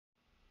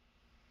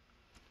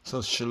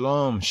So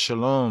shalom,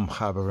 shalom,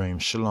 Chabarim,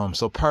 shalom.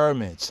 So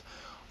pyramids.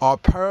 Are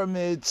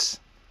pyramids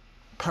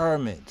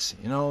pyramids?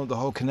 You know, the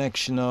whole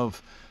connection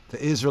of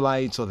the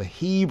Israelites, or the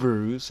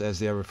Hebrews, as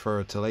they're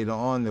referred to later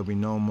on. They'll be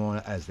known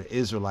more as the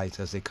Israelites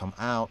as they come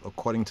out,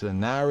 according to the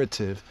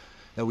narrative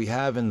that we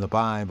have in the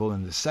Bible,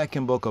 in the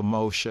second book of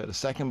Moshe, the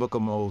second book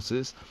of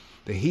Moses,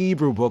 the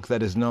Hebrew book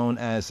that is known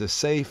as the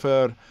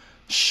Sefer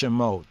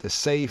Shemot, the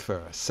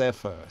Sefer,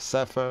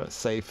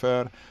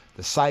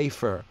 the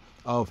cipher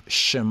of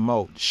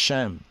Shemot.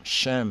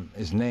 Shem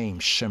is name.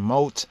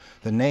 Shemot,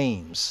 the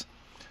names.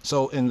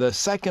 So in the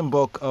second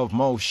book of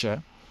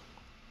Moshe,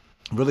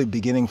 really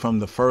beginning from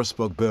the first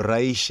book,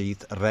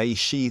 Bereshith,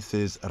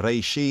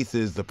 Reshith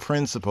is the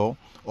principle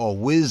or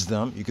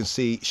wisdom. You can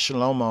see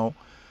Shlomo,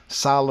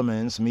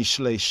 Solomon's,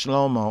 Mishle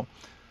Shlomo,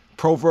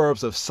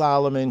 Proverbs of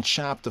Solomon,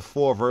 chapter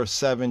 4, verse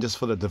 7, just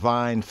for the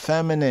divine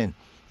feminine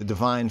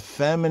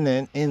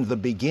in the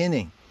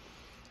beginning.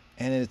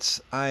 And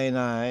it's I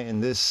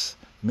in this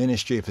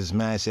ministry of His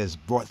Majesty has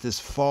brought this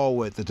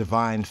forward, the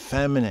divine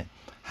feminine.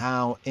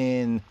 How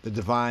in the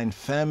divine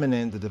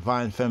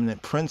feminine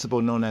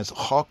principle known as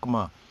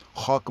Chokmah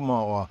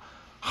or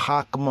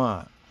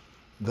Hakmah,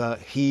 the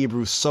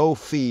Hebrew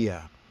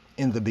Sophia,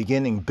 in the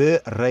beginning,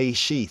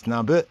 Bereshith.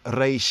 Now,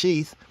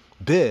 Bereshith,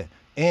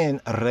 in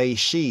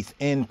Reshith,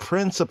 in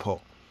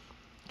principle.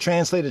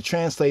 Translated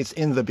translates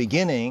in the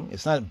beginning.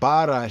 It's not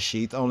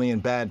Barashith, only in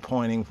bad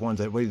pointing for ones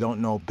that really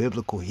don't know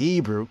biblical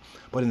Hebrew.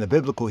 But in the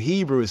biblical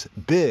Hebrew, it's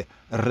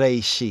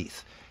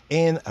Bereshith,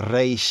 in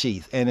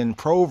Reshith. And in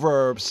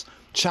Proverbs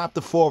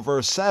chapter 4,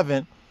 verse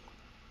 7,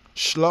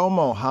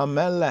 Shlomo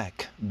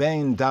HaMelech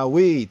ben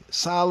Dawid,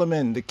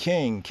 Solomon the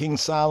king, King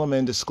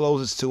Solomon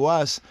discloses to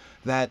us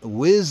that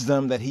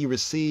wisdom that he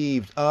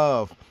received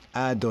of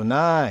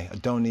Adonai,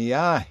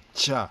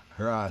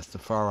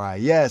 Rastafari.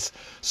 Yes.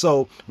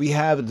 So we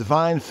have the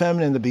divine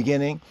feminine in the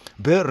beginning.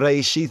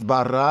 Bereshith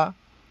bara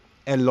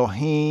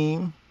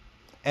Elohim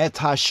et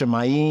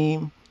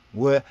hashemayim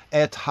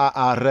et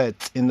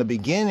haaretz. In the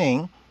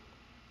beginning,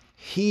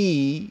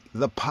 He,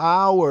 the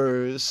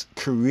powers,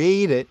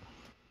 created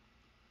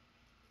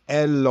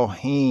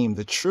Elohim,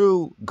 the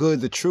true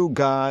good, the true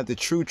God, the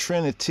true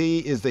Trinity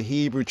is the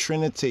Hebrew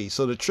Trinity.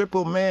 So the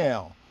triple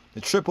male.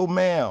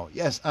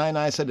 Yes,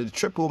 I said the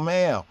triple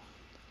male.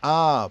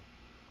 Ab,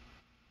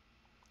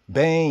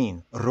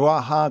 Bain,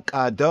 Ruach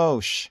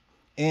HaKadosh,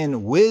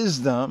 in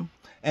wisdom.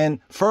 And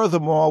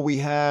furthermore, we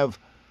have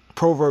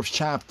Proverbs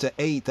chapter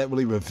 8 that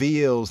really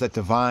reveals that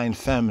divine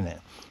feminine.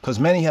 Because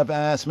many have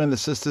asked, many of the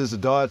sisters, the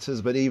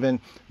daughters, but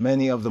even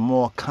many of the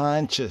more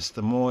conscious,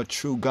 the more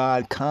true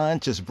God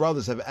conscious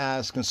brothers have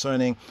asked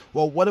concerning,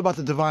 well, what about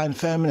the divine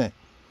feminine?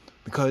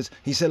 Because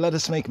He said, let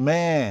us make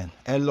man.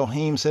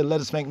 Elohim said,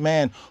 let us make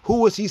man.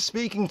 Who was He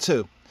speaking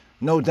to?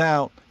 No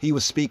doubt He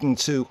was speaking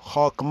to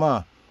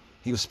Chokmah.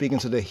 He was speaking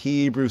to the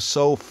Hebrew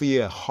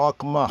Sophia,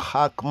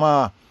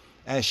 Hakmah,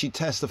 as she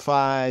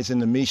testifies in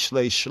the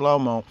Mishle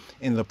Shlomo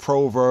in the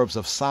Proverbs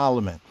of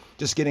Solomon.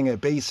 Just getting a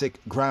basic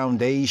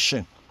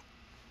groundation,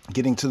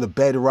 getting to the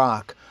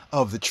bedrock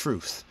of the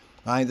truth.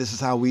 Right? This is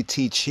how we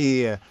teach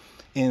here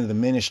in the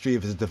ministry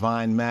of His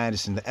Divine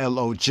Majesty, the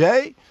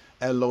LOJ,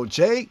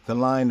 the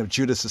line of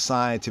Judah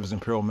Society of His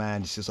Imperial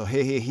Majesty. So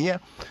here,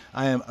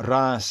 I am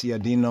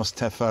Rasiadonis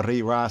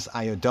Tefari,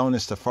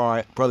 Rasiadonis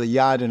Tefari, Brother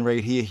Yadin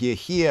right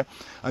here,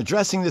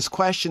 addressing this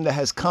question that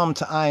has come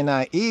to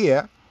I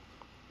ear.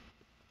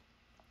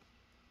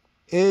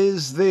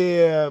 Is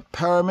there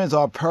pyramids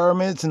or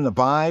pyramids in the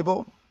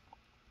Bible?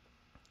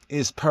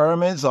 Are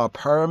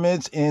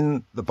pyramids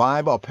in the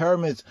Bible? Are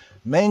pyramids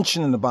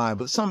mentioned in the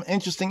Bible? There's some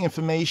interesting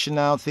information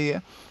out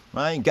there.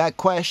 Right? Got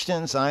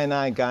questions?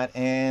 I got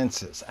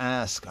answers.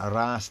 Ask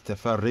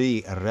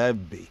Rastafari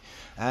Rebbe.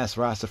 Ask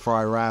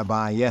Rastafari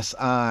Rabbi. Yes,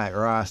 I,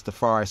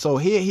 Rastafari. So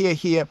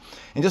here.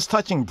 And just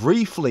touching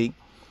briefly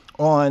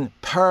on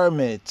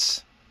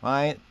pyramids.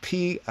 Right?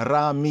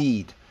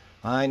 Pyramid.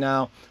 Right?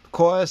 Now, of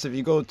course, if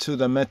you go to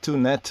the Metu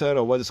Neter,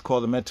 or what is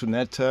called the Metu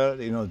Neter,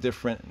 you know,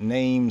 different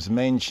names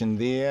mentioned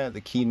there. The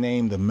key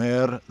name, the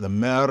Mer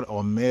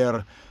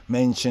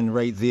mentioned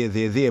right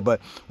there.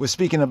 But we're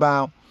speaking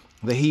about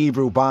the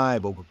Hebrew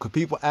Bible. Could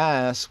people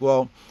ask,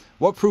 well,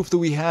 what proof do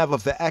we have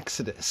of the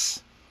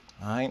Exodus?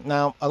 All right.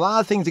 Now, a lot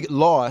of things get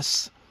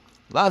lost.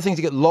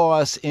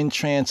 In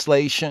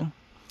translation.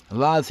 A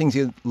lot of things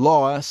get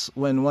lost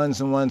when ones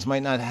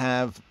might not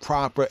have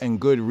proper and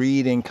good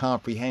reading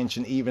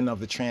comprehension even of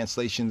the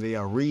translation they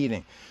are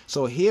reading.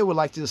 So here we'd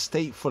like to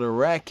state for the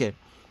record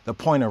the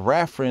point of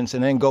reference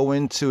and then go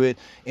into it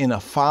in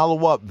a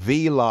follow-up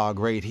vlog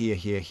right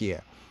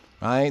here.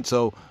 Right?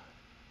 So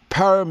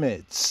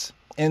pyramids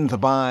in the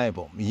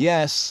Bible.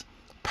 Yes,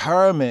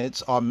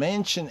 pyramids are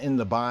mentioned in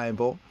the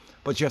Bible,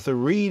 but you have to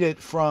read it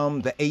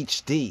from the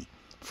HD,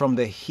 from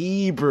the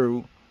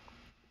Hebrew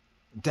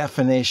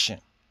definition,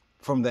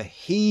 from the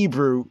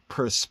Hebrew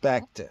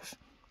perspective,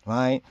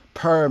 right?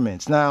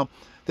 Pyramids. Now,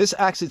 this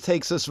actually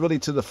takes us really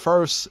to the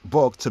first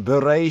book, to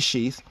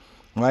Bereshith,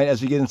 right?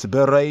 As we get into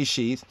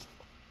Bereshith,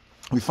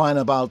 we find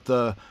about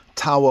the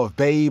Tower of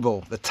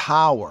Babel, the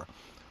tower,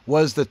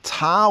 was the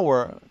tower,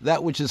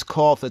 that which is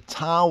called the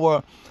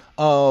Tower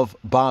of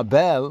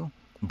Babel.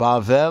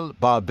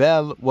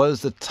 Babel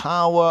was the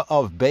Tower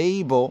of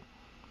Babel,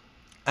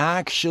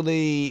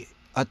 actually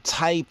a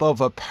type of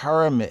a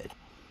pyramid.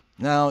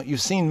 Now,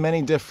 you've seen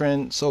many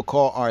different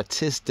so-called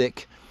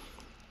artistic,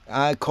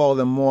 I call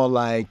them more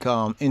like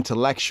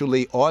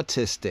intellectually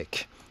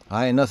autistic.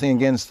 I have nothing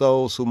against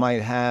those who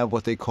might have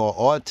what they call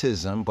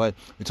autism, but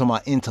we're talking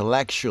about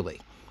intellectually.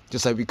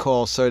 Just like we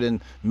call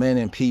certain men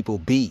and people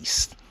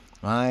beasts,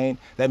 right?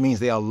 That means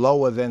they are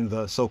lower than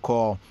the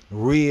so-called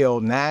real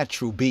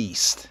natural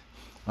beast.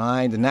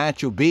 Right? The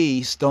natural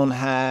beasts don't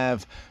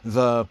have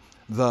the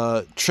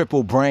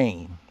triple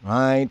brain,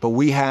 right? But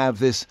we have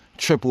this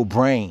triple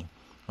brain,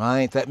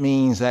 right? That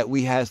means that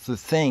we have to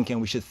think, and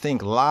we should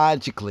think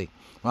logically,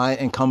 right?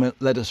 And come and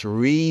let us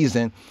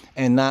reason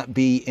and not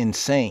be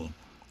insane,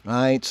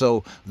 right?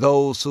 So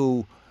those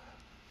who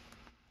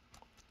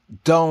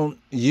don't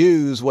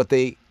use what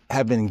they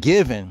have been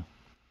given,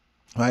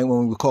 right?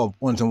 When we call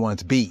ones and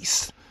ones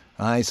beasts.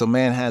 All right, so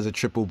man has a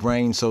triple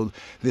brain, so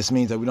this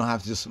means that we don't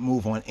have to just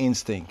move on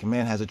instinct.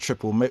 Man has a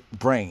triple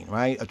brain,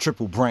 right? A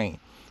triple brain,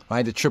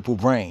 right? The triple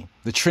brain,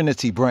 the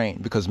Trinity brain,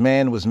 because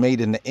man was made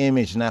in the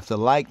image and after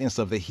likeness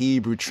of the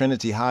Hebrew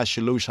Trinity,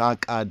 Ha-Shalush,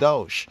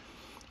 Ha-Kadosh,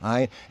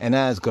 right? And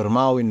as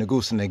Garmawi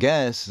Nagus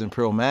Nages, His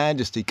Imperial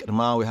Majesty,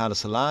 Garmawi Haile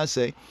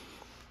Selassie,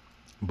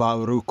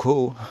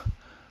 Baruch,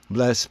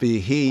 blessed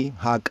be He,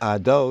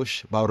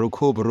 Ha-Kadosh,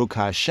 Baruch, Baruch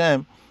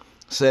Hashem,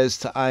 says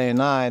to I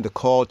and I, the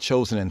called,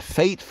 chosen, and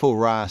faithful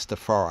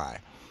Rastafari,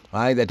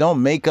 right? That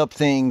don't make up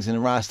things in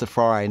the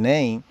Rastafari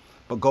name,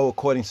 but go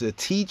according to the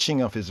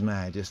teaching of His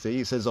Majesty.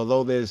 He says,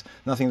 although there's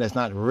nothing that's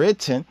not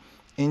written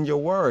in your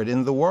word,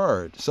 in the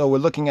word. So we're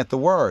looking at the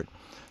word.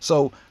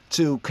 So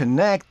to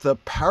connect the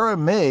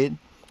pyramid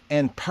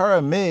and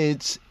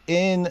pyramids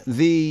in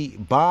the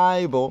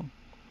Bible,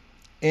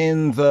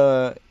 in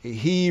the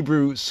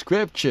Hebrew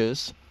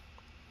scriptures,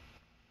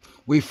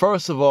 we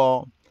first of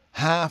all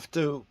have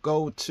to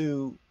go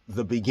to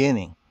the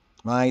beginning,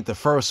 right? The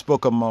first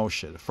book of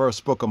Moshe, the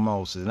first book of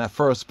Moses. And that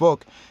first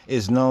book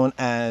is known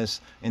as,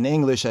 in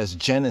English, as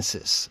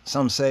Genesis.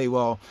 Some say,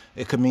 well,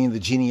 it could mean the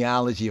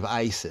genealogy of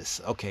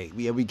Isis. Okay,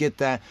 yeah, we get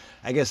that.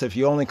 I guess if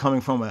you're only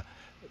coming from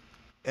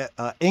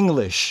a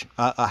English,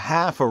 a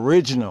half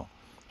original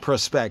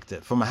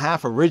perspective, from a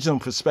half original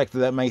perspective,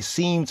 that may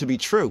seem to be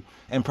true.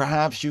 And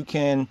perhaps you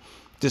can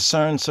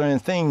discern certain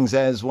things,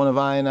 as one of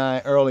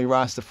I early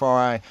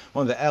Rastafari,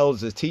 one of the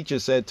elders, the teacher,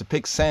 said, to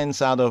pick sense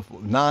out of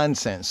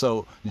nonsense.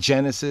 So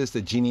Genesis,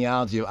 the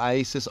genealogy of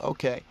Isis,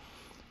 okay,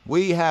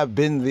 we have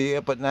been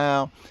there, but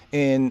now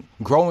in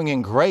growing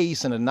in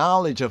grace and the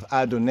knowledge of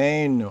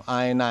Adonenu,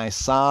 I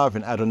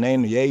sovereign,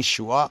 Adonenu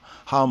Yeshua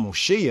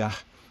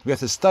HaMoshiach, we have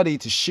to study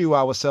to shew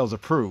ourselves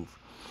approved.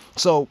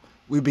 So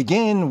we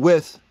begin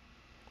with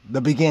the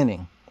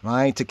beginning,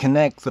 right, to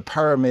connect the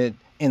pyramid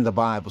in the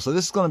Bible. So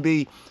this is going to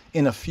be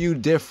in a few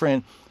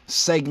different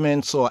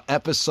segments or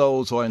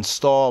episodes or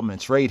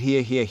installments, right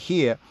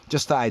here,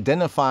 just to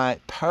identify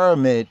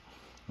pyramid,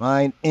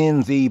 right,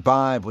 in the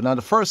Bible. Now,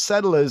 the first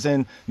settlers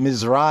in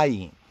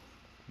Mizraim,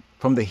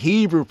 from the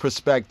Hebrew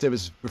perspective,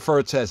 is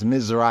referred to as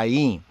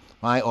Mizraim,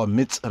 right, or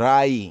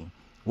Mitzrayim.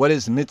 What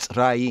is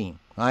Mitzrayim,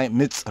 right?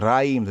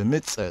 Mitzrayim,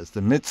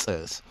 the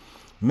mitzvahs.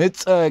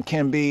 Mitzvah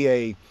can be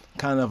a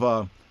kind of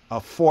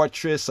a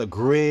fortress, a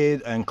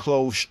grid,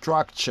 enclosed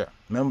structure.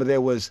 Remember,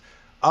 there was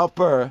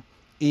Upper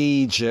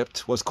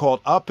Egypt, was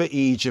called Upper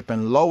Egypt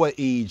and Lower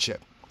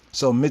Egypt.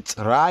 So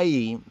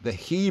Mitzrayim, the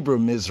Hebrew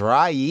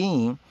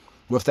Mizraim,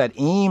 with that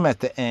im at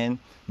the end,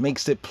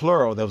 makes it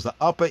plural. There was the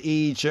Upper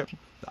Egypt,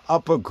 the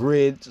upper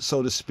grid,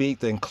 so to speak,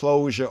 the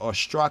enclosure or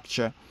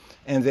structure,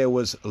 and there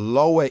was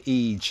Lower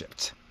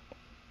Egypt.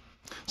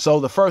 So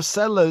the first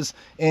settlers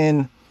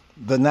in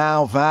the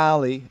Nile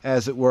Valley,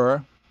 as it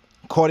were,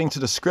 according to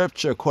the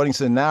scripture, according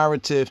to the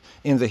narrative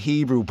in the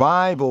Hebrew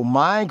Bible,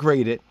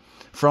 migrated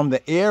from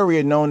the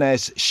area known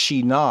as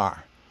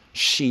Shinar.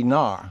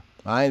 Shinar,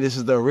 right? This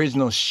is the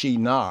original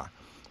Shinar,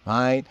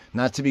 right?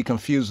 Not to be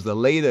confused with the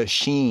later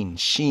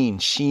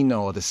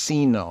Shino, or the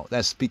Sino.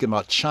 That's speaking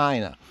about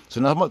China.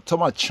 So now I'm talking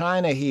about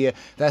China here.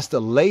 That's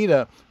the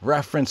later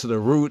reference to the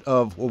root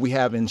of what we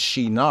have in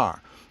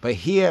Shinar. But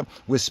here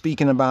we're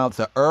speaking about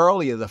the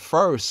earlier, the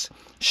first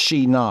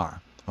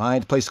Shinar,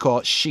 right? A place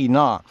called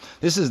Shinar.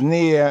 This is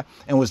near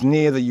and was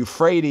near the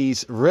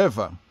Euphrates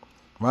River,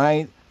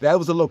 right? That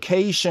was the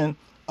location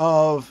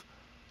of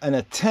an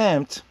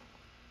attempt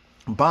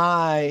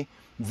by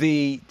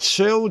the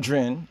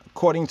children,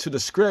 according to the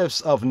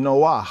scripts, of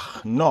Noah.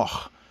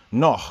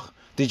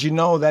 Did you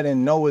know that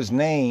in Noah's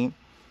name,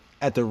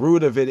 at the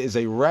root of it is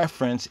a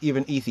reference,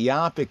 even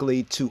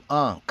Ethiopiacally, to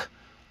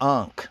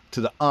Ankh,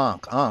 to the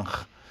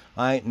Ankh,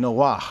 right?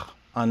 Noah,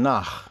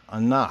 Anach.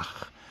 I'm going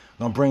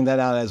to bring that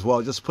out as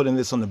well, just putting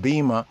this on the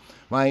beamer,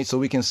 right? So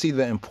we can see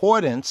the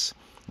importance,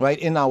 right,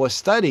 in our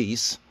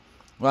studies,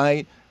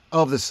 right,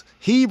 of this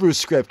Hebrew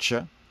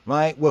scripture,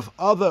 right, with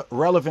other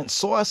relevant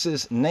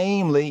sources,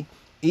 namely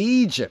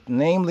Egypt,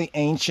 namely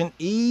ancient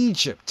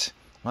Egypt.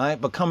 right?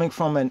 But coming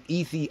from an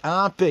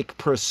Ethiopic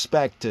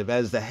perspective,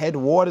 as the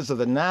headwaters of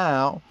the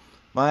Nile,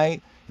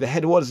 right? The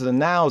headwaters of the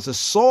Nile is the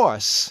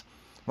source,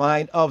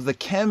 right, of the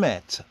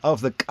Kemet,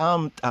 of the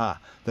Kamta,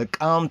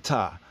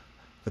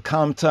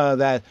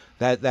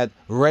 that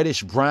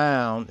reddish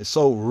brown is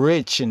so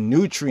rich in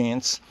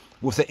nutrients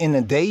with the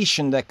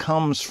inundation that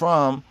comes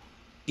from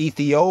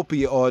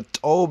Ethiopia or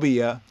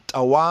Tawabia.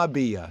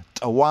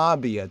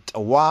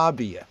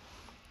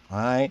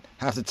 Right?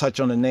 Have to touch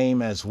on the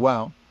name as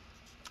well,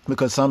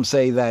 because some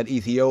say that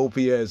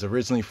Ethiopia is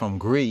originally from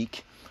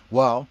Greek.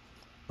 Well,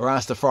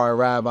 Rastafari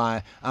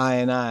Rabbi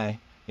I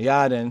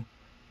Yadin,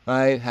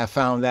 right, have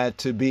found that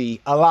to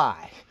be a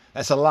lie.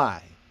 That's a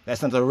lie.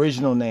 That's not the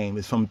original name.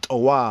 It's from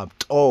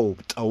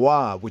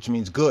Tawab, which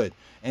means good.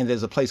 And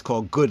there's a place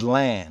called Good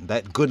Land,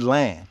 that good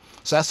land.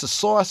 So that's the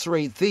source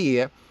right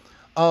there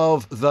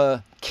of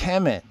the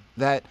Kemet,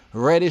 that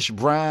reddish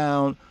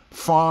brown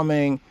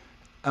farming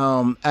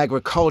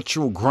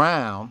agricultural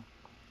ground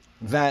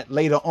that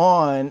later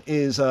on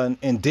is an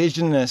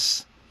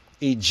indigenous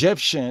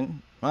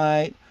Egyptian,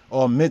 right,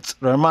 or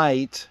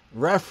Mitzrayite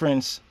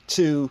reference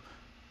to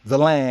the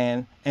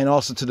land and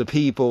also to the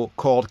people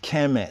called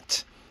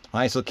Kemet.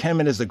 Right, so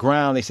Kemet is the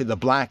ground, they say the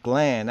black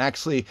land.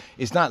 Actually,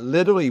 it's not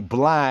literally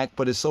black,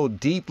 but it's so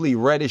deeply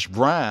reddish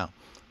brown.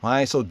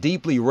 Right, so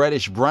deeply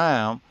reddish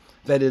brown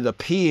that it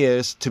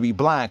appears to be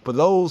black. But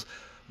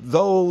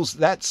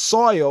that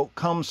soil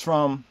comes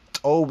from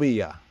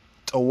Tawabia,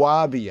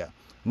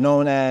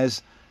 known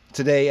as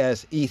today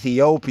as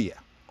Ethiopia.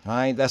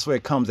 Right, that's where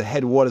it comes, the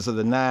headwaters of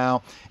the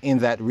Nile in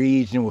that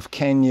region with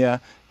Kenya,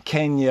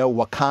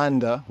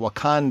 Wakanda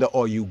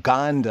or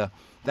Uganda.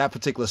 That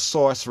particular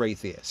source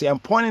right there. See, I'm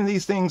pointing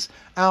these things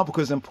out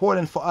because it's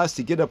important for us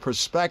to get a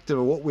perspective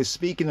of what we're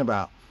speaking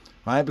about,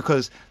 right?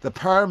 Because the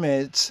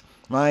pyramids,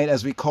 right,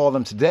 as we call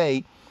them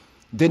today,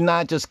 did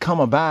not just come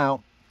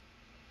about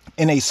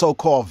in a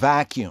so-called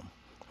vacuum,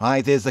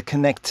 right? There's a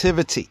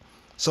connectivity.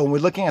 So when we're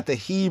looking at the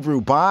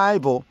Hebrew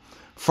Bible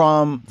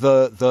from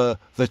the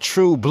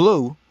true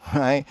blue,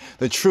 right?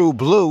 The true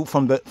blue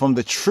from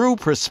the true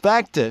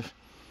perspective,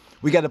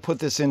 we got to put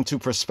this into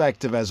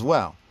perspective as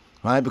well.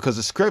 Right, because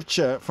the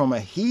scripture from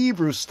a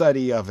Hebrew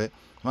study of it,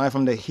 right,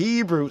 from the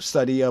Hebrew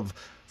study of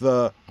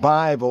the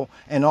Bible,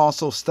 and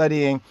also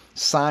studying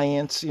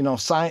science,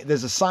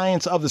 there's a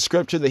science of the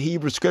scripture. The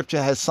Hebrew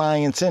scripture has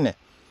science in it,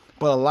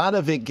 but a lot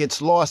of it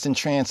gets lost in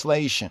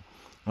translation,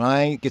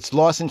 right? Gets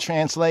lost in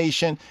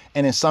translation,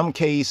 and in some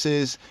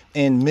cases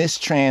in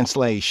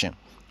mistranslation,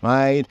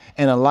 right?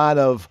 And a lot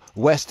of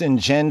Western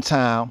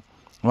Gentile,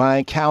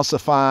 right,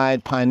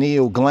 calcified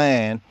pineal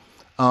gland,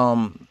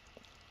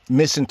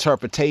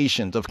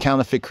 misinterpretations of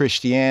counterfeit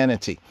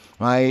Christianity,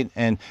 right?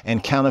 And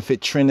counterfeit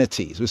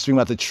trinities. We're speaking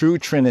about the true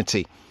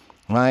Trinity,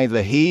 right?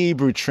 The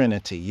Hebrew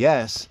Trinity.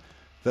 Yes,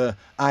 the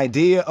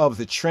idea of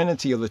the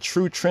Trinity, of the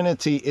true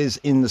Trinity,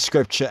 is in the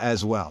scripture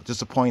as well.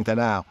 Just to point that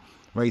out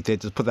right there,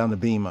 just put that on the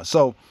beamer.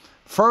 So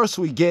first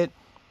we get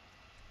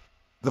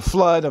the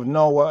flood of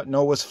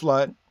Noah's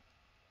flood,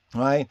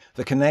 right?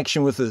 The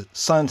connection with the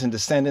sons and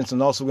descendants,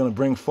 and also we're going to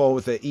bring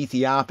forward the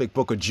Ethiopic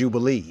Book of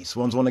Jubilees.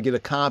 Ones want to get a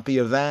copy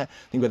of that,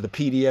 think about the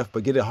PDF,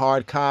 but get a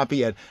hard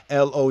copy at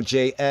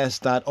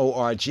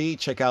lojs.org.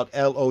 Check out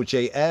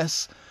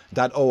lojs.org,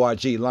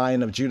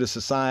 Lion of Judah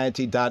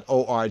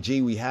Society.org.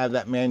 We have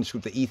that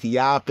manuscript, the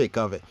Ethiopic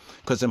of it,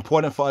 because it's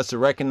important for us to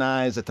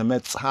recognize that the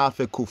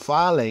Metzhafe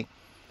Kufale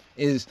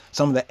is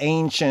some of the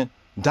ancient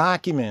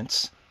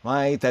documents,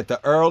 right, that the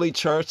early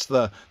church,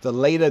 the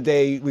later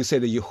day, we say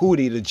the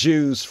Yehudi, the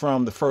Jews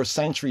from the first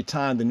century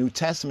time, the New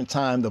Testament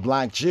time, the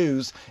black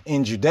Jews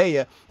in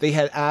Judea, they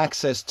had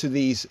access to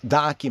these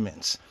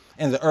documents.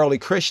 And the early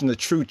Christian, the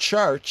true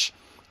church,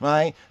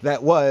 right,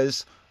 that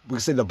was, we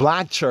say the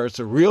black church,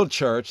 the real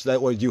church,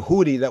 that were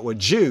Yehudi, that were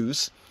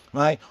Jews,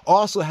 right,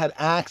 also had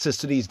access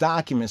to these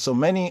documents. So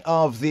many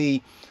of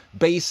the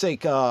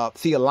basic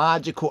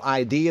theological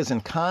ideas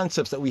and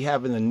concepts that we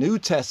have in the New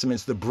Testament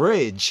is the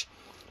bridge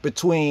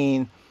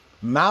between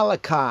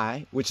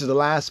Malachi, which is the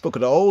last book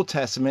of the Old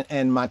Testament,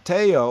 and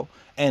Matthew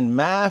and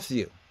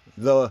Matthew,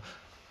 the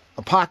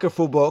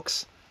apocryphal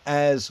books,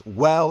 as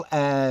well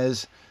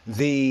as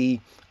the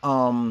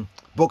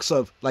books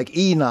of like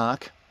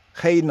Enoch,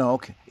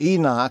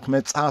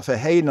 Metzhafe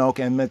Henoch,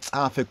 and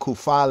Metzhafe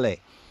Kufale.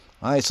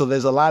 All right, so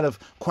there's a lot of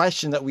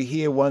question that we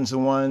hear ones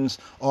and ones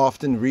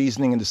often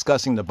reasoning and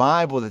discussing the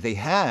Bible that they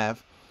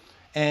have.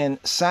 And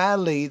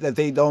sadly, that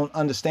they don't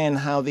understand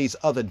how these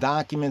other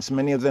documents,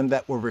 many of them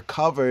that were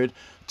recovered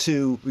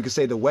to, we could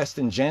say, the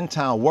Western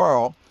Gentile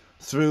world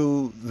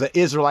through the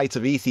Israelites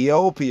of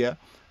Ethiopia,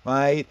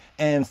 right,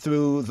 and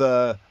through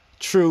the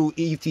true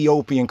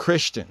Ethiopian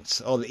Christians,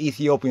 or the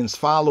Ethiopians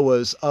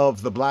followers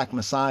of the Black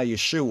Messiah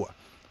Yeshua.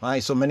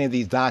 Right, so many of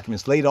these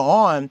documents. Later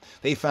on,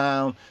 they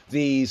found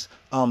these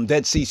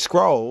Dead Sea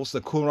Scrolls,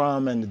 the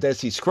Quran and the Dead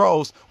Sea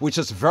Scrolls, which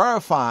just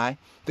verify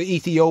the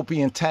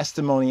Ethiopian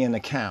testimony and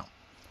account.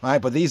 Right,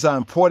 but these are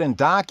important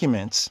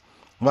documents,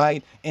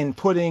 right, in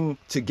putting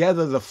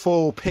together the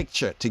full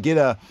picture to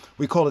get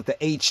we call it the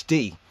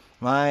HD,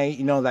 right?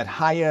 You know, that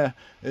higher,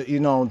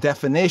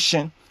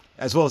 definition,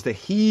 as well as the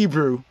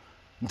Hebrew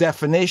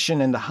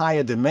definition and the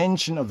higher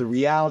dimension of the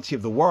reality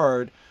of the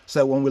word.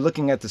 So when we're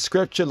looking at the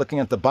scripture, looking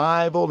at the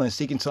Bible and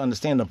seeking to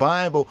understand the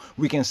Bible,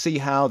 we can see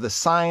how the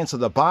science of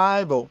the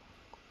Bible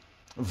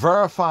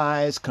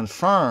verifies,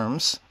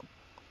 confirms,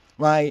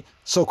 right,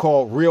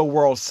 so-called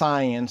real-world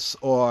science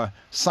or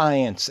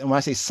science. And when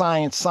I say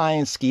science,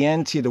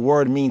 scientia, the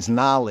word means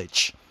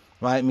knowledge,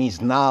 right? It means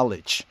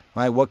knowledge,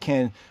 right? What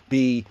can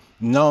be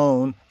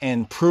known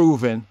and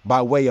proven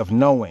by way of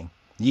knowing.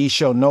 Ye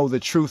shall know the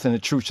truth, and the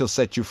truth shall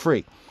set you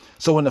free.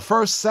 So when the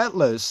first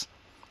settlers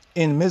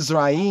in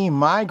Mizraim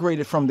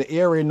migrated from the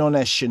area known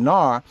as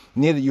Shinar,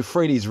 near the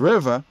Euphrates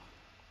River,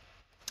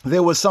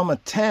 there was some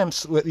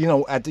attempts with,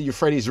 at the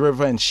Euphrates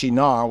River and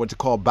Shinar, what they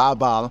call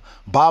Babel.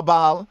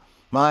 Babel,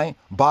 right?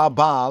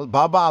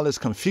 Babel is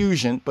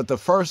confusion, but the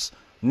first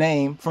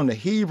name from the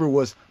Hebrew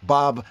was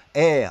Babel.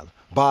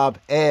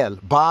 Babel.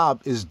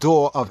 Bab is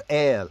door of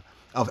El,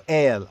 of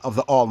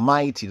the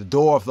Almighty, the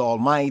door of the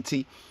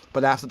Almighty.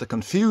 But after the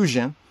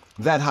confusion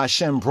that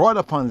Hashem brought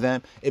upon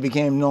them, it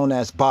became known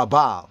as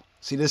Babel.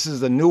 See, this is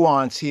the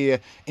nuance here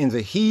in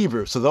the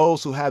Hebrew. So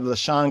those who have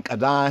Lashon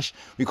Kadash,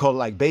 we call it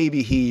like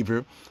baby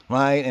Hebrew,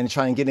 right? And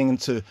trying getting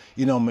into,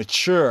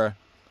 mature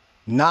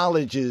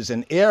knowledges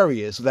and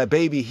areas of that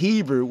baby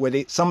Hebrew,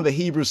 where some of the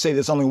Hebrews say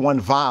there's only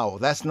one vowel.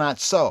 That's not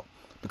so.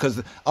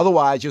 Because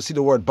otherwise you'll see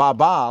the word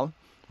Babal,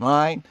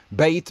 right?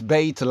 Beit,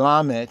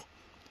 Lamed,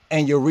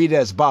 and you'll read it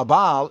as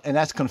Babal, and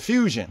that's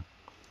confusion.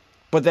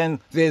 But then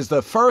there's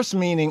the first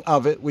meaning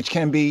of it, which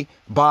can be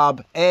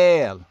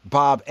Bab-el.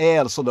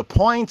 So the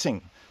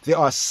pointing, there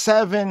are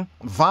 7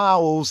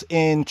 vowels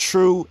in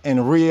true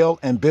and real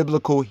and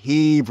biblical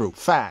Hebrew.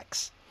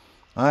 Facts.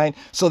 All right.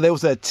 So there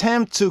was an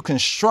attempt to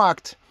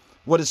construct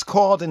what is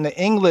called in the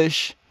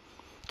English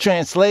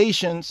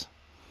translations,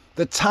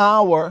 the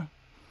tower.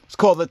 It's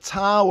called the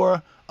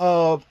Tower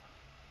of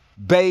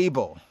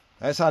Babel.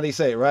 That's how they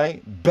say it,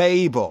 right?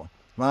 Babel,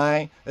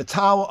 right? The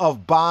Tower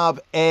of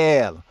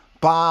Bab-el.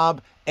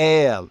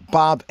 Bab-el,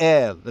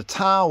 the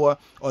tower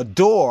or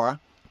door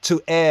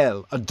to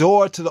El, a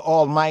door to the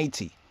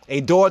Almighty,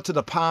 a door to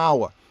the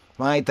power,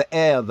 right? The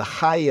El, the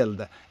Hayel,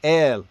 the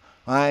El,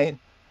 right?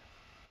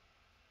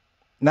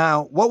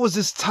 Now, what was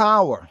this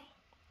tower?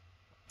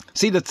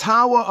 See, the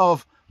Tower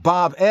of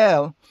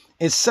Bab-el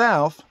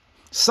itself,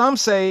 some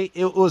say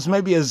it was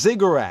maybe a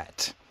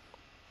ziggurat.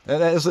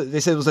 They said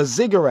it was a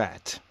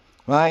ziggurat,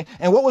 right?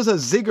 And what was a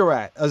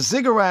ziggurat? A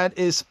ziggurat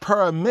is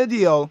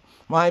pyramidal,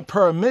 right?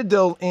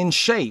 Pyramidal in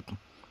shape,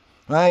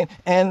 right?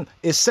 And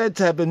it's said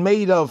to have been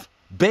made of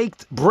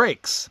baked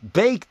bricks,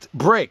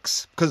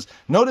 because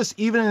notice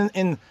even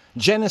in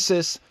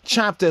Genesis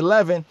chapter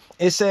 11,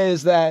 it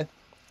says that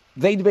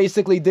they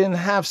basically didn't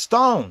have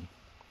stone.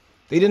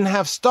 They didn't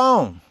have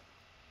stone.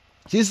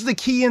 This is the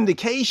key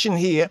indication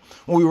here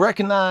when we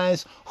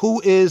recognize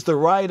who is the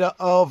writer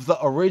of the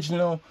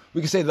original,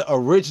 we can say the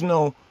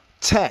original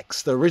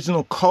text, the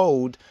original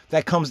code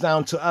that comes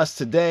down to us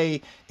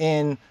today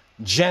in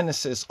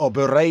Genesis or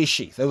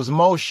Bereshith. It was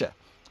Moshe,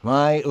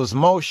 right? It was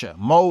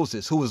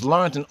Moses, who was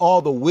learned in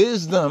all the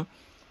wisdom.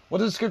 What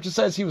does the scripture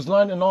says? He was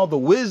learned in all the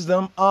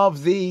wisdom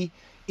of the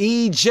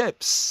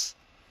Egypts.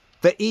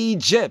 The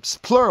Egypts,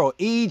 plural,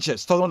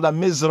 Egypts, talking about the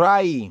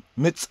Mitzrayim,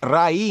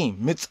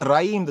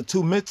 the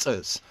two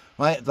mitzvahs,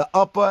 right? The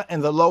upper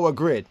and the lower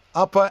grid,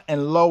 upper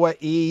and lower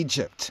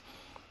Egypt,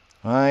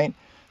 right?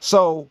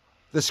 So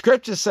the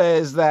scripture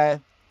says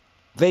that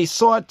they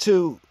sought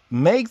to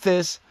make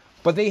this,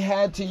 but they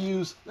had to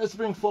use, let's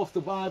bring forth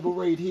the Bible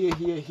right here.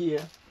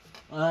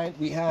 All right,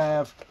 we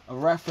have a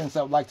reference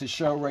I would like to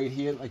show right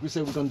here. Like we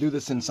said, we're going to do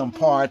this in some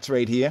parts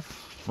right here,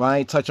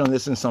 right? Touch on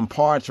this in some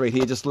parts right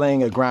here, just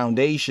laying a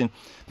groundation.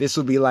 This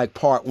will be like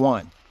part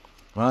 1,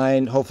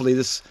 right? Hopefully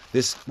this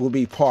will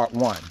be part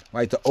 1,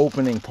 right? The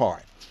opening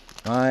part,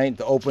 right?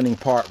 The opening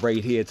part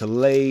right here to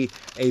lay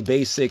a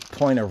basic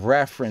point of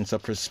reference, a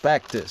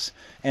prospectus,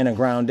 and a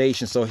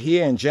groundation. So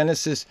here in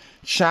Genesis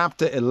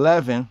chapter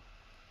 11,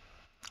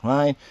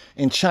 right?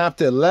 In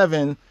chapter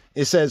 11,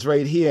 it says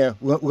right here,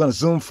 we're going to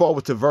zoom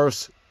forward to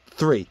verse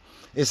 3.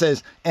 It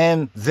says,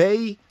 and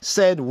they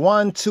said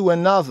one to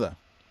another.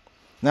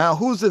 Now,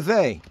 who's the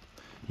they?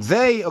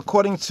 They,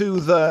 according to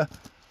the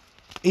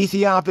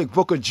Ethiopic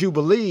Book of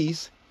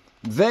Jubilees,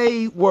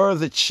 they were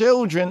the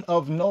children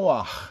of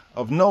Noah,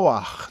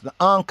 the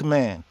Ankh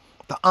man,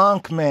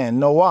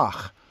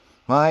 Noah,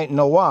 right?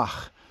 Noah,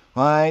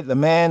 right? The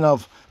man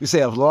of, we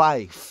say, of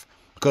life,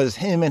 because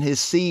him and his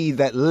seed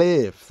that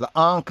live, the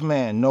Ankh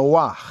man,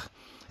 Noah.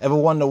 Ever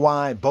wonder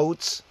why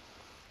boats,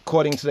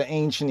 according to the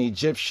ancient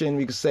Egyptian,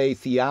 we could say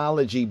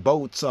theology,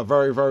 boats are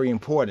very, very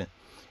important.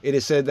 It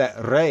is said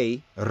that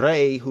Re,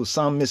 who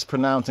some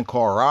mispronounce and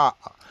call Ra,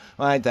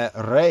 right? That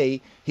Re,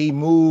 he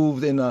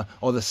moved in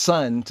or the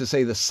sun, to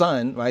say the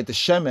sun, right? The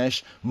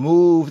Shemesh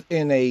moved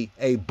in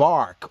a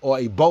bark or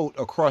a boat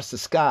across the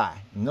sky.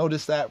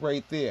 Notice that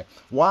right there.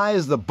 Why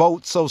is the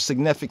boat so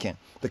significant?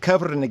 The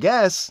cover and the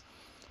guess,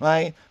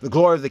 right? The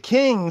glory of the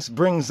kings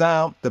brings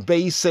out the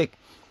basic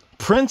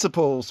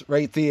principles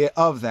right there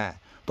of that.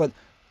 But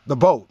the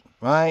boat,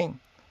 right?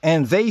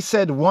 And they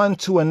said one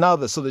to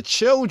another. So the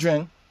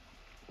children,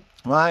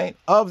 right,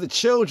 of the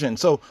children.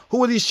 So who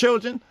were these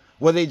children?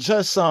 Were they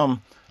just Hamites?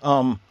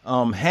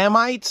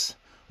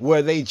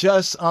 Were they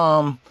just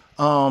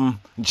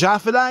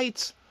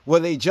Japhetites? Were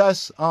they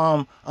just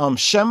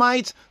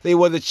Shemites? They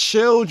were the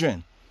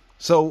children.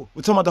 So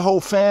we're talking about the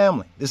whole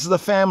family. This is a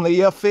family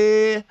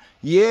affair.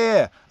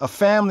 Yeah, a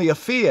family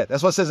affair.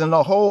 That's what it says. And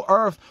the whole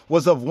earth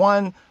was of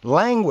one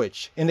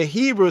language. In the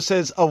Hebrew, it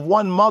says of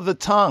one mother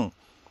tongue.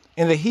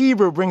 In the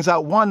Hebrew, brings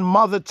out one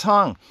mother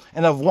tongue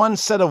and of one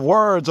set of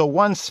words or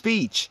one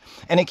speech.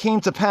 And it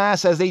came to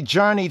pass as they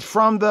journeyed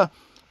from the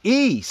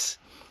east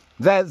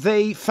that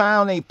they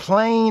found a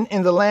plain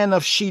in the land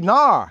of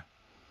Shinar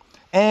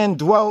and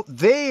dwelt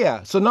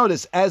there. So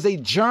notice, as they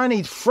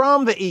journeyed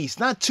from the east,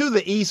 not to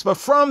the east, but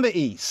from the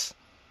east.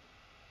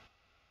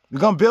 We're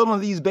going to build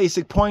on these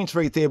basic points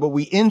right there, but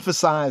we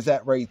emphasize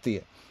that right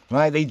there.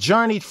 Right? They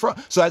journeyed from,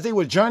 so as they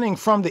were journeying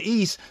from the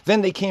east,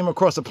 then they came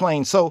across a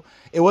plain. So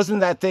it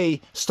wasn't that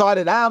they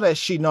started out as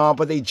Shinar,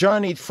 but they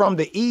journeyed from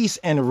the east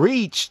and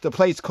reached the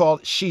place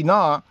called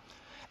Shinar.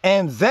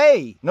 And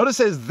they, notice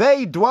it says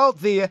they dwelt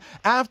there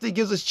after it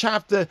gives us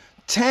chapter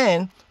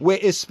 10, where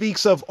it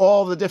speaks of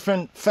all the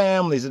different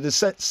families, the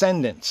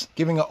descendants,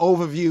 giving an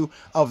overview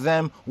of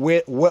them,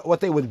 what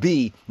they would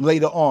be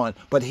later on.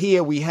 But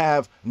here we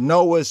have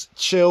Noah's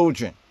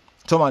children.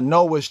 Talking about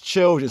Noah's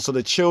children. So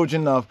the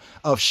children of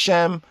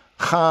Shem,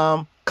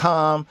 Ham,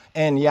 Cam,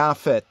 and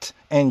Japhet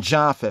and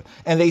Japheth.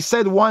 And they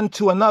said one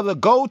to another,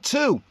 go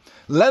to,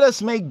 let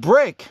us make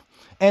brick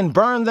and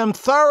burn them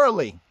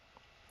thoroughly.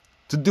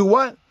 To do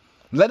what?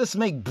 Let us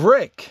make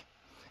brick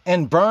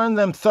and burn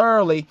them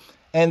thoroughly.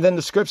 And then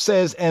the script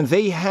says, and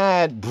they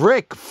had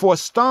brick for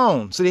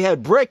stone. So they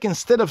had brick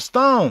instead of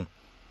stone.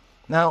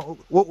 Now,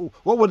 what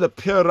was the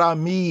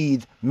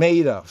pyramid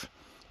made of?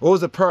 What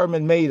was the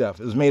pyramid made of?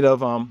 It was made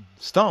of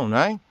stone,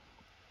 right?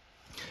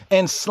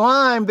 And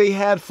slime they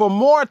had for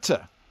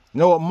mortar. You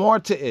know what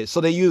mortar is?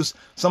 So they use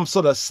some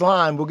sort of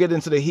slime. We'll get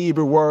into the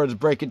Hebrew words,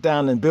 break it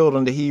down, and build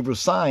on the Hebrew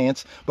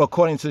science. But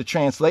according to the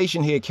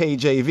translation here,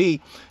 KJV,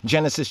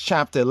 Genesis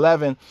chapter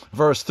 11,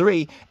 verse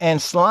 3,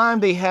 and slime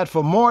they had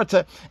for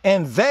mortar,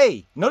 and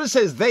they, notice it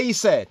says they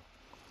said.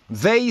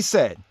 They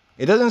said.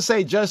 It doesn't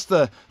say just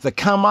the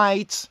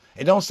Kemites.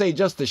 It don't say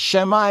just the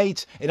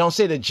Shemites. It don't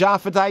say the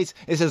Japhetites.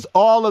 It says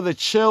all of the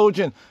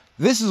children.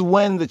 This is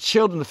when the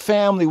children, the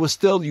family was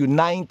still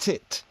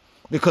united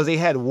because they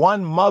had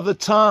one mother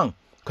tongue.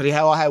 Because they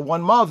all had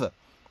one mother,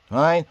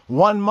 right?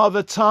 One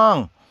mother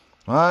tongue,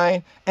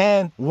 right?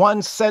 And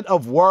one set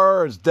of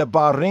words,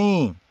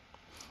 Debarim.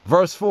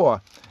 Verse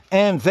 4,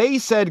 and they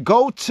said,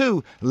 go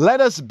to, let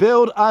us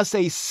build us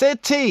a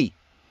city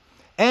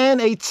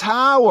and a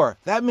tower.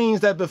 That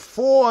means that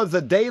before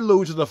the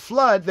deluge of the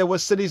flood, there were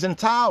cities and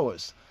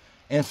towers.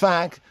 In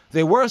fact,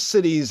 there were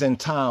cities and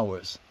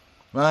towers,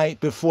 right,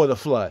 before the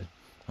flood,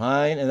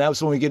 right? And that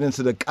was when we get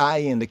into the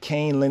Cain, the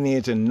Cain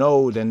lineage, and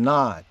Nod and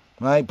Nod,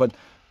 right? But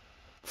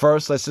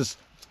first, let's just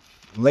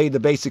lay the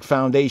basic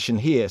foundation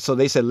here. So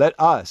they said, let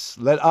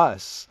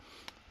us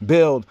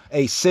build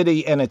a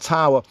city and a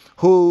tower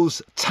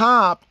whose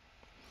top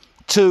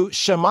to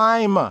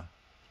Shemaim,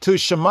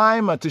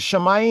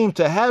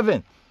 to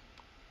heaven.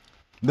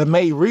 The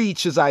may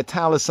reach is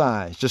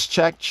italicized. Just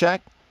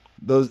check.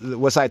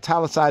 What's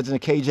italicized in the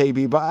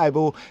KJV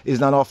Bible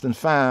is not often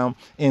found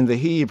in the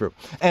Hebrew.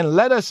 And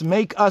let us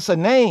make us a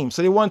name.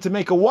 So they wanted to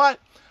make a what?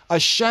 A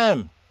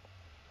Shem.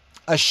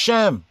 A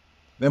Shem.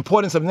 The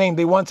importance of name.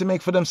 They want to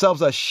make for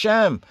themselves a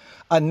Shem,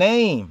 a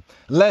name,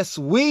 lest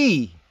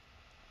we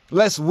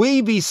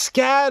be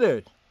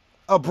scattered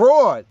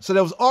abroad. So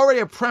there was already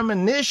a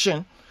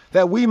premonition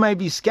that we may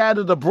be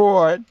scattered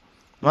abroad.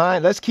 All right,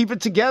 let's keep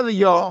it together,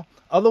 y'all.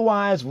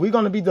 Otherwise, we're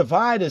going to be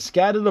divided,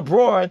 scattered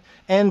abroad.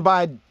 And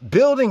by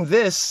building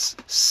this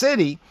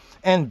city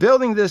and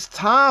building this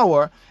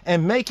tower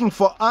and making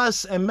for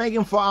us and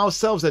making for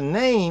ourselves a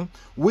name,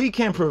 we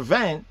can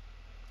prevent,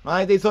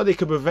 right? They thought they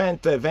could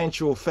prevent the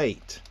eventual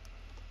fate,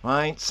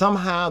 right?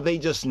 Somehow they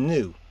just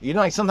knew. You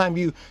know, like sometimes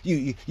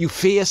you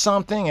fear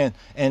something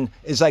and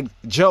it's like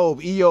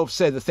Eob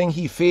said, the thing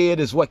he feared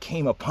is what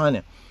came upon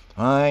him,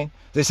 right?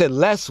 They said,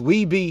 lest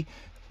we be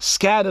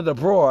scattered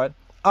abroad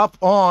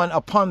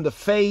upon the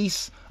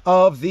face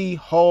of the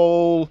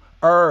whole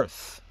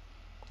earth.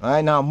 All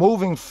right, now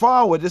moving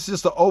forward, this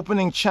is the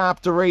opening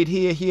chapter right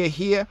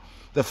here.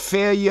 The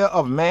failure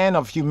of man,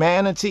 of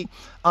humanity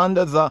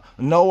under the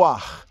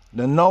Noah,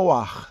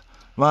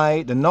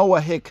 right? The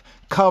Noahic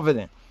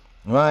covenant,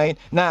 right?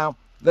 Now,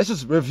 let's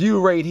just review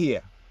right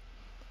here.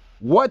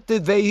 What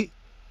did they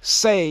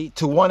say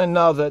to one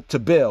another to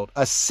build?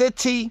 A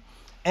city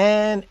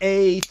and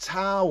a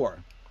tower.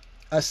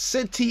 A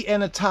city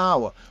and a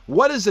tower.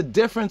 What is the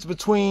difference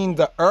between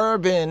the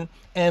urban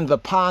and the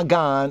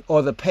pagan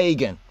or the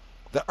pagan?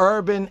 The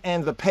urban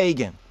and the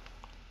pagan.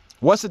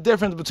 What's the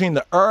difference between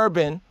the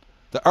urban,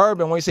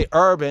 when you say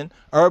urban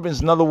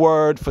is another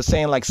word for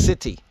saying like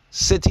city,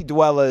 City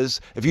dwellers.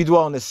 If you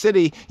dwell in the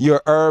city,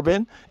 you're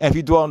urban. And if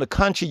you dwell in the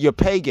country, you're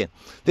pagan.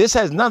 This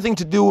has nothing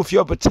to do with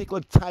your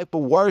particular type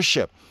of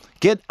worship.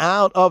 Get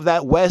out of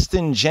that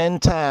Western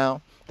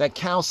Gentile, that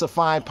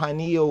calcified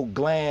pineal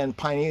gland,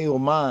 pineal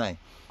mind,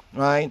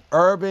 right?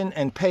 Urban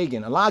and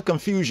pagan. A lot of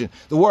confusion.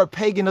 The word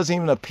pagan doesn't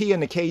even appear in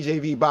the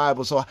KJV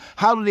Bible. So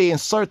how do they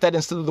insert that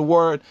instead of the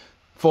word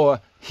for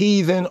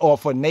heathen or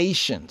for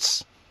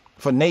nations?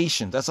 For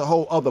nations. That's a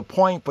whole other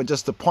point, but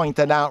just to point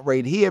that out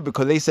right here,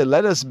 because they said,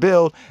 let us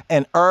build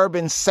an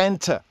urban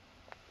center.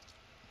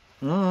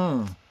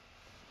 And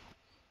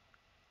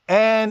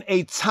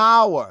a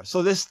tower.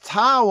 So this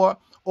tower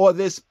or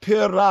this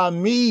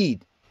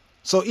pyramid.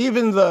 So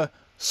even the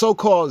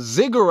so-called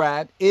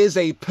ziggurat is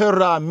a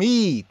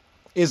pyramid,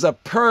 is a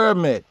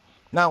pyramid.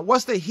 Now,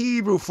 what's the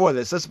Hebrew for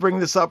this? Let's bring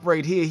this up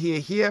right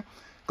here.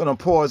 Going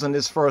to pause on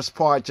this first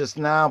part just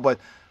now, but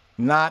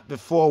not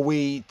before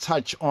we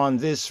touch on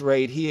this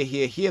right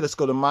here. Let's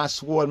go to my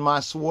sword, my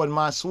sword,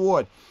 my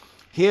sword.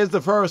 Here's the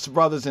verse,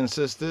 brothers and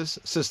sisters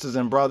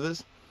and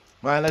brothers.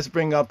 Right, let's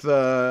bring up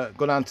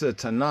go down to the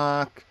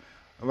Tanakh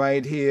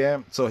right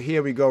here. So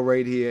here we go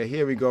right here.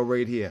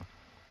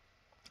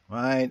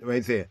 Right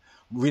there.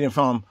 Reading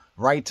from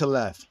right to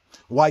left.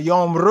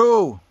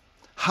 Wayomru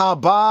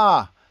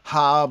haba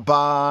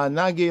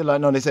nagila.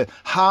 No, they said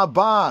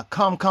haba,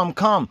 come.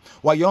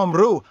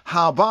 Wayomru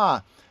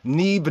haba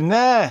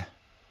nibne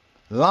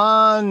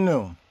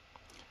lanu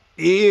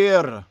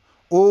ir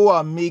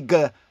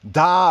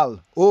migdal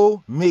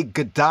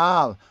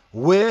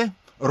we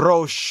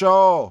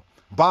rosho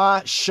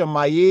ba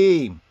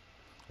shemayim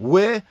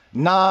we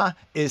na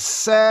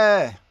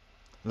ise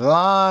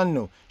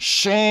lanu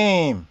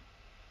shame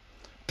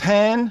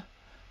pen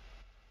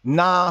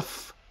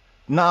nafut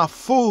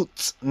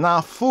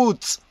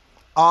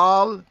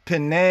al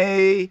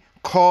penei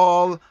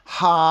kol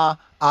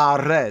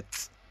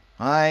haaretz.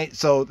 All right,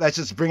 so that's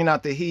just bringing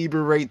out the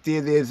Hebrew right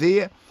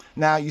there.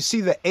 Now, you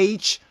see the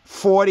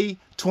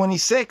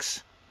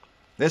H4026?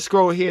 Let's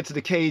scroll here to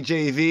the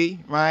KJV,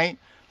 right?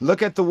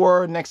 Look at the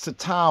word next to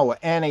tower,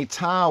 and a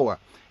tower.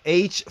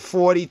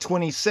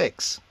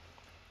 H4026.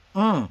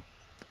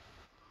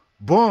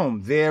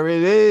 Boom, there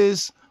it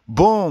is.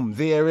 Boom,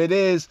 there it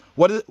is.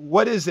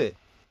 What is it?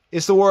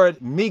 It's the word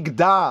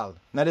migdal.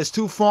 Now, there's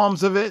two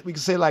forms of it. We can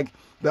say like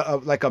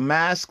a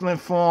masculine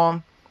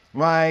form,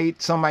 right?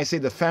 Some might say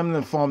the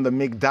feminine form, the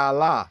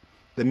migdala,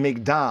 the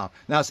migdal.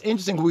 Now, it's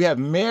interesting. We have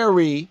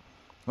Mary,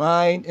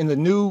 right, in the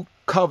new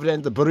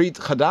covenant, the Brit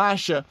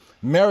Chadasha,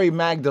 Mary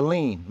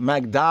Magdalene,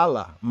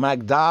 Magdala,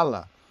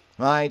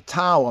 right?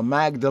 Tower,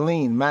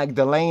 Magdalene,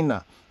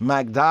 Magdalena,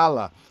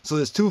 Magdala. So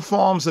there's two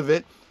forms of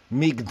it.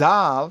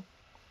 Migdal,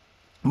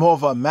 more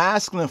of a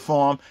masculine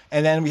form,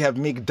 and then we have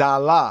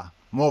Migdala,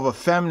 more of a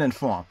feminine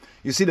form.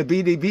 You see, the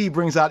BDB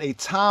brings out a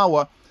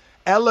tower,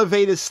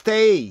 elevated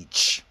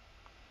stage,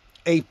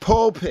 a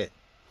pulpit,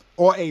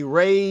 or a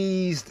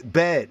raised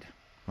bed,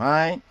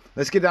 right?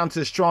 Let's get down to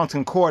the Strong's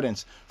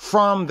Concordance.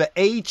 From the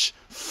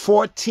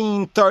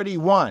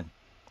H1431.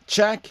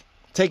 Check.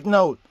 Take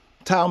note.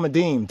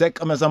 Talmudim,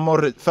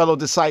 fellow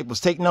disciples.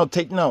 Take note.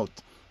 All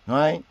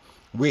right?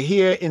 We're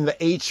here in the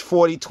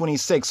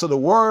H4026. So the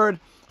word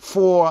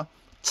for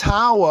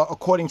tower,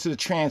 according to the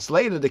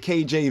translator, the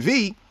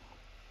KJV,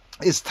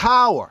 is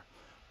tower.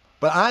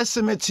 But I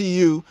submit to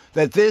you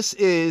that this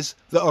is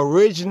the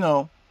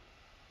original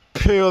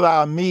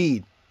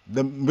pyramid,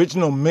 the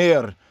original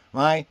mir,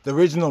 right? The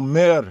original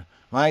mir,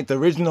 right? The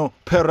original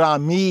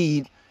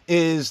pyramid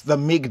is the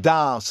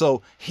migdal.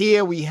 So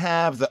here we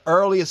have the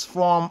earliest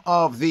form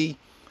of the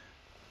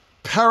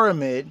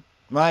pyramid,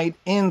 right,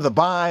 in the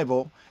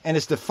Bible, and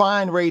it's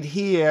defined right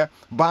here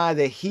by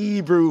the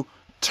Hebrew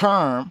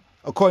term,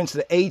 according to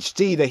the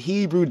HD, the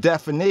Hebrew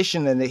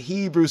definition and the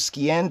Hebrew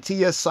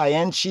scientia,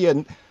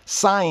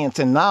 science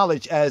and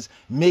knowledge as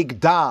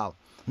migdal.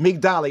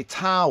 Migdal, a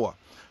tower.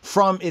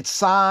 From its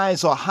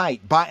size or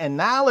height, by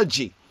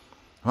analogy,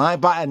 right?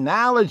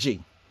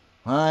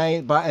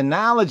 By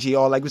analogy,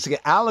 or like we say,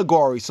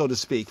 allegory, so to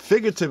speak.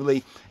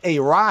 Figuratively, a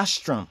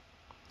rostrum,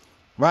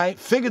 right?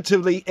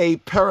 Figuratively, a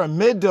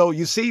pyramidal.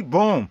 You see,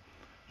 boom,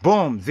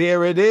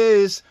 there it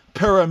is,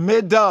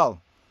 pyramidal.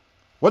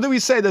 What do we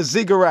say, the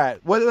ziggurat?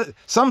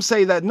 Some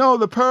say that, no,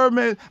 the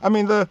pyramid,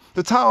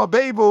 the Tower of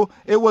Babel,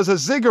 it was a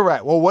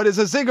ziggurat. Well, what is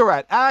a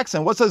ziggurat?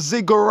 Accent, what's a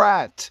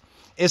ziggurat?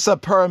 It's a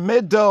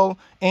pyramidal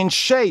in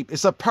shape.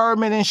 It's a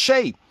pyramid in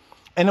shape.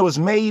 And it was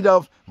made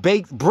of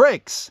baked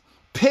bricks,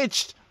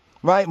 pitched,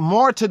 right?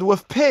 Mortared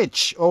with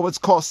pitch, or what's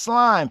called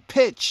slime,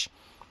 pitch,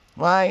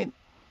 right?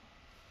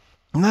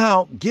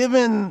 Now,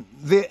 given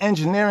their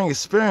engineering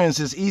experience,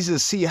 it's easy to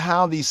see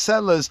how these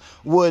settlers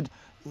would,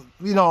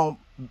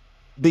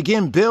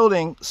 begin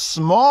building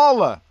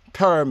smaller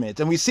pyramids.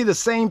 And we see the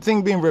same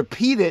thing being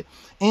repeated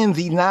in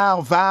the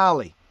Nile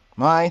Valley,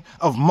 right?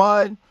 Of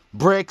mud,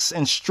 bricks,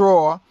 and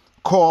straw,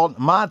 called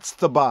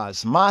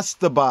mastabas,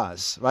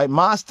 right?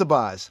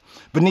 Mastabas,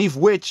 beneath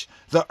which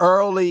the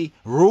early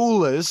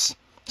rulers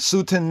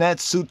Sutenet,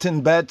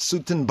 Sutenbet,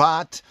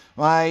 Sutenbat,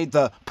 right?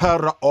 The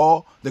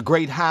Pera'o, the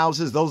great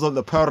houses, those are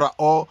the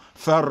Pera'o,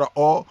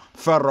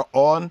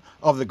 Pharaon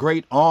of the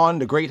great On,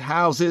 the great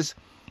houses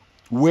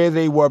where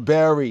they were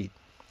buried.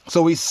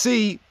 So we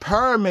see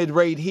pyramid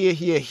right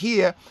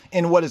here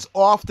in what is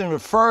often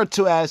referred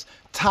to as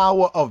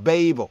Tower of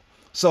Babel.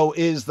 So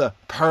is the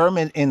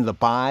pyramid in the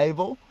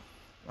Bible?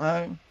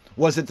 Right?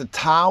 Was it the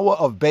Tower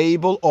of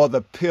Babel or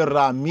the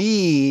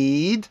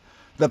pyramid?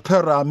 The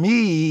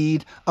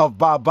pyramid of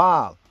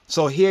Babel.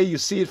 So here you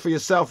see it for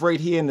yourself right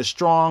here in the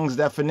Strong's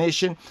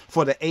definition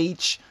for the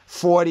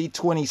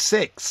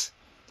H4026.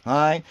 All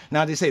right.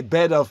 Now they say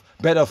bed of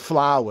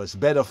flowers,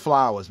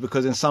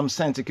 because in some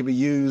sense it can be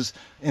used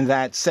in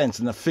that sense,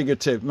 in a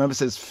figurative. Remember, it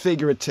says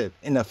figurative,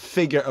 in a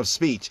figure of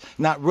speech.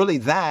 Not really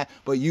that,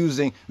 but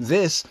using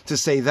this to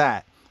say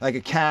that. Like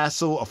a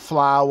castle, a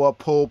flower,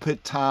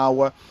 pulpit,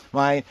 tower,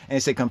 right? And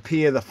they say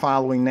compare the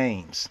following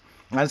names.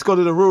 Now let's go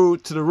to the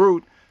root.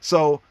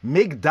 So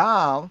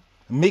Migdal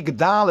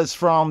is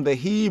from the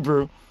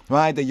Hebrew,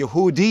 right? The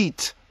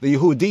Yehudit,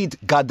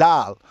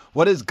 Gadal.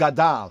 What is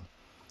Gadal?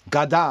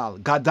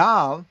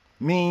 Gadal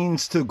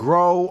means to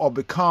grow or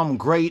become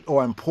great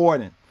or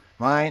important,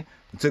 right?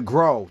 To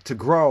grow.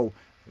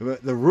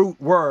 The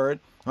root word,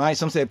 right?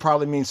 Some say it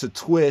probably means to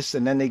twist,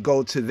 and then they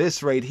go to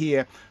this right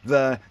here,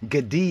 the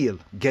Gadil,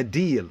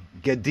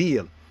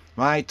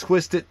 right?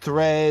 Twisted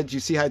threads. You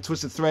see how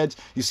twisted threads?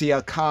 You see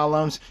how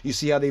columns? You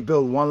see how they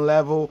build one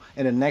level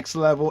and the next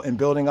level and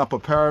building up a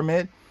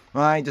pyramid,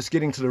 right? Just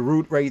getting to the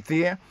root right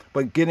there.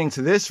 But getting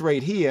to this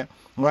right here,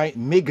 right?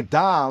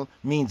 Migdal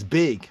means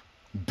big,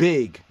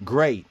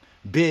 great,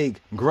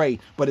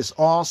 but it's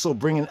also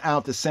bringing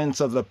out the sense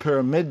of the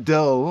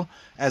pyramidal,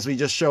 as we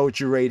just showed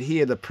you right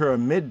here, the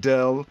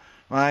pyramidal,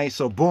 right?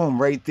 So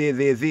boom, right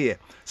there.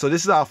 So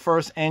this is our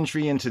first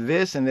entry into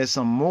this, and there's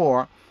some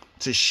more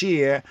to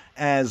share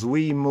as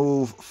we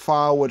move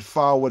forward,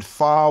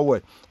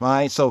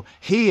 right? So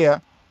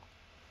here,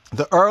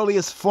 the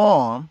earliest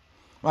form,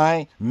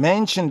 right,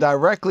 mentioned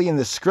directly in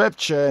the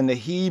scripture, in the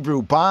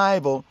Hebrew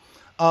Bible,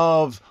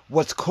 of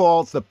what's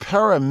called the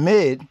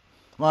pyramid,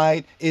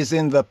 right, is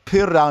in the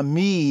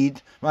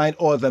pyramid, right,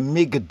 or the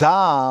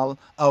Migdal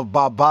of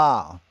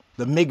Babel.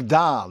 The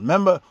Migdal.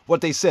 Remember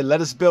what they said,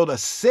 let us build a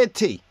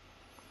city.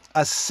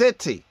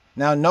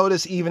 Now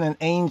notice even in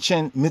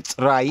ancient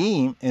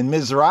Mizraim,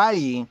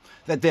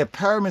 that their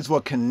pyramids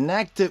were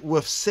connected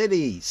with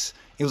cities.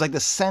 It was like the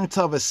center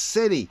of a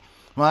city,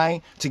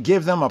 right? To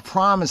give them a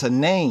promise, a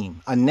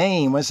name.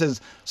 When it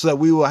says, so that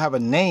we will have a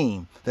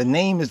name. The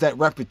name is that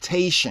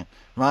reputation,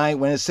 right?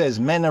 When it says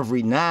men of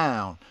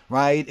renown,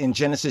 right? In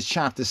Genesis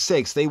chapter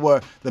 6, they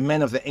were the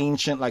men of the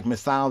ancient, like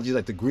mythology,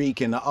 like the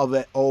Greek and the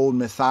other old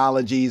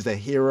mythologies, the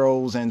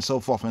heroes and so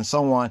forth and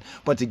so on.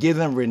 But to give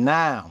them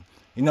renown,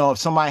 you know, if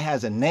somebody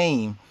has a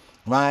name,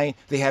 right?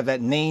 They have that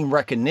name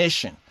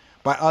recognition.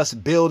 By us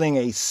building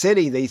a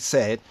city, they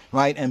said,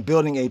 right? And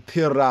building a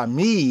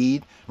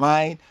pyramid,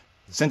 right?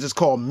 Since it's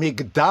called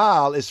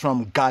Migdal, it's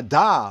from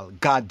Gadal,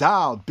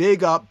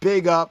 big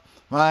up,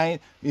 right?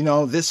 You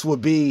know, this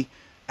would be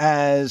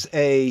as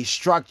a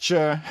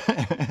structure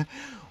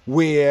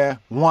where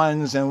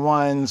ones and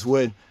ones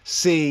would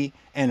see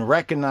and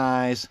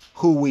recognize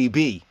who we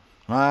be,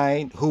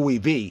 right?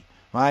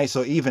 Right?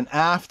 So even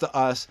after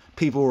us,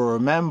 people will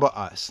remember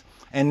us.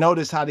 And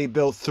notice how they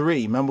built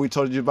three. Remember we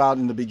told you about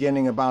in the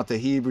beginning about the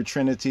Hebrew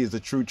Trinity is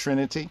the true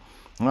Trinity,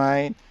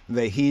 right?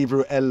 The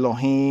Hebrew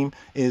Elohim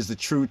is the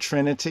true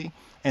Trinity.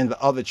 And the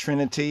other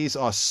trinities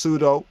are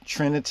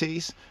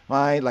pseudo-trinities,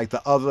 right? Like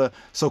the other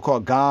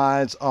so-called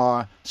gods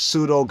are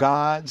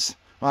pseudo-gods,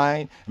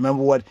 right?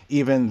 Remember what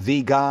even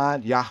the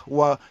God,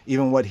 Yahweh,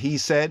 even what he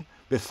said,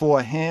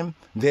 before him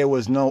there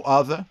was no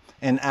other,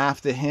 and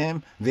after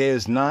him there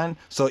is none.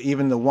 So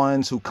even the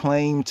ones who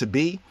claim to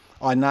be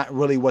are not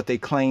really what they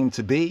claim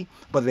to be,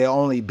 but they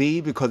only be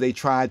because they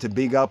tried to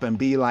big up and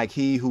be like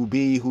he who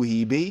be who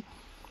he be.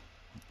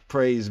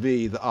 Praise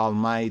be the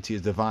Almighty,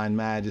 His divine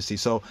majesty.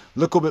 So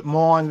look a bit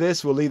more on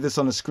this. We'll leave this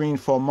on the screen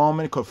for a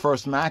moment, because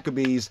First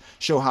Maccabees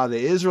show how the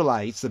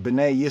Israelites, the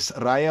Bnei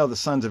Yisrael, the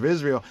sons of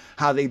Israel,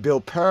 how they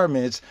built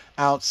pyramids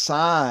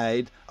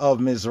outside of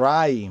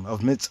Mizraim,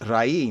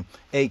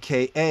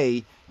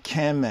 aka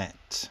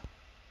Kemet.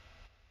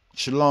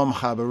 Shalom,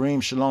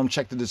 Chabarim. Shalom.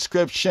 Check the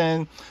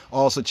description.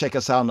 Also, check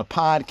us out on the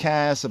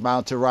podcast.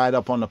 About to ride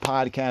up on the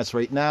podcast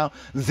right now.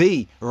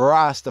 The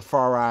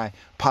Rastafari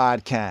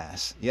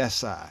Podcast.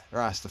 Yes, I.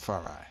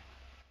 Rastafari.